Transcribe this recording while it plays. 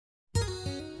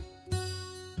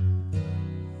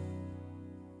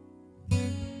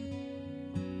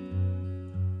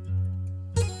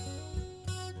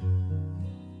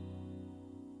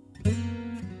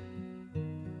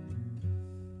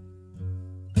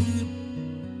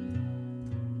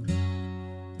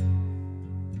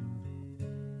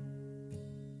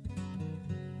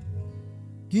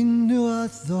Gin nu a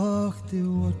thought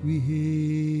what we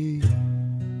hae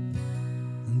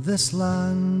in this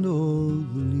land o'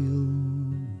 the leal,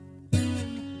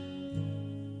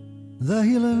 the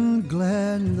hill and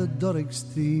glen, the Doric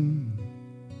stream,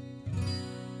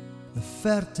 the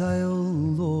fertile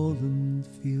northern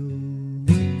field.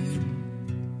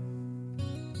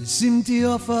 They seem to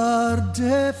offer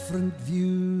different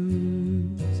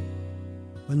views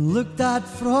when looked at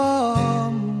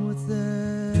from within.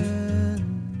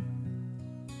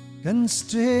 Can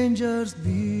strangers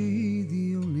be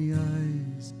the only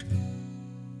eyes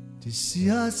to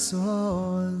see us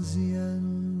all as the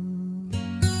end?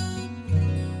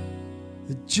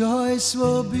 The choice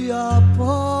will be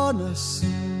upon us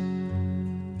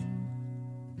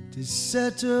to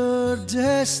set our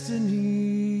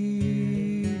destiny.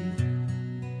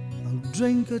 I'll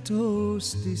drink a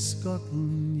toast to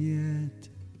Scotland yet,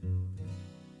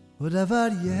 whatever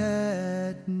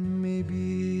yet may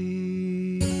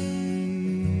be.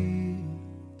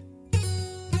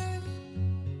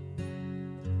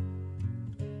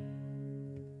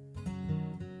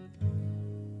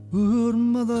 Our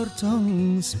mother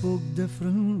tongue spoke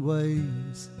different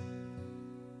ways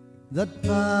that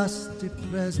past to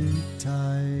present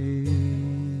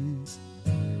ties,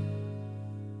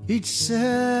 each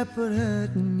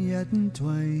separate and yet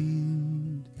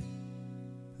entwined.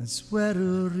 That's where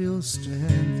our real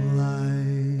strength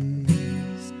lies.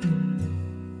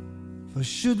 For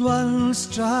should one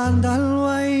strand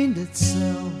unwind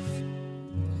itself,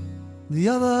 the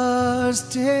others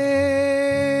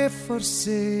take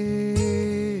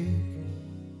forsake,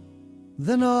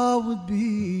 then all would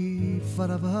be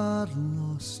forever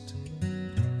lost,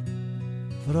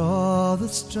 for all the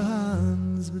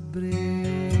strands would break.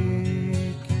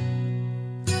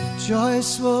 The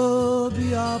choice will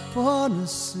be upon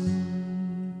us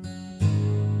soon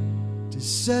to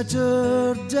set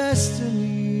our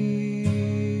destiny.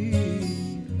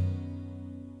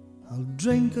 I'll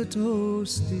drink a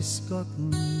toast to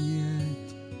Scotland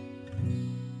yet,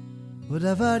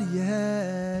 whatever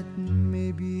yet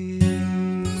may be.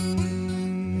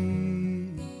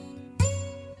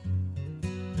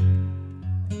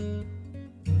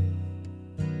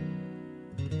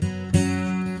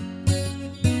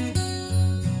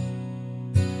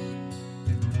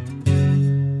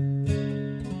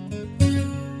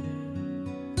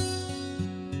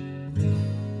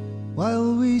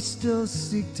 While we still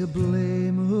seek to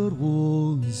blame our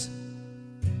woes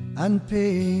and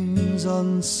pains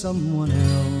on someone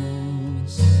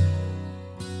else,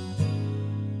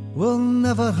 we'll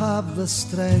never have the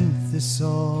strength to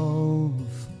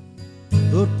solve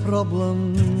our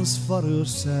problems for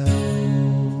ourselves.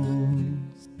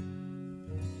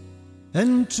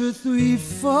 In truth, we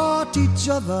fought each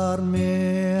other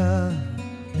mere,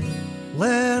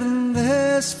 learn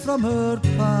this from our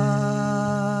past,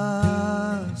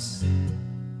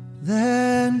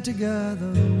 then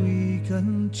together we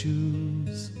can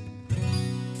choose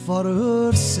for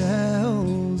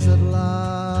ourselves at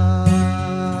last.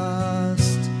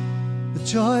 The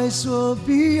choice will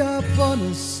be upon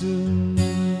us soon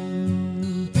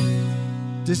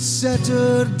to set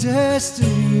our destiny.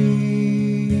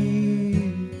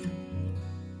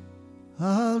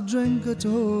 I'll drink a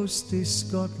toast to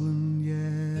Scotland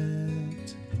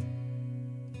yet,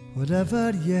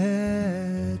 whatever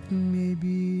yet may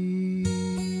be.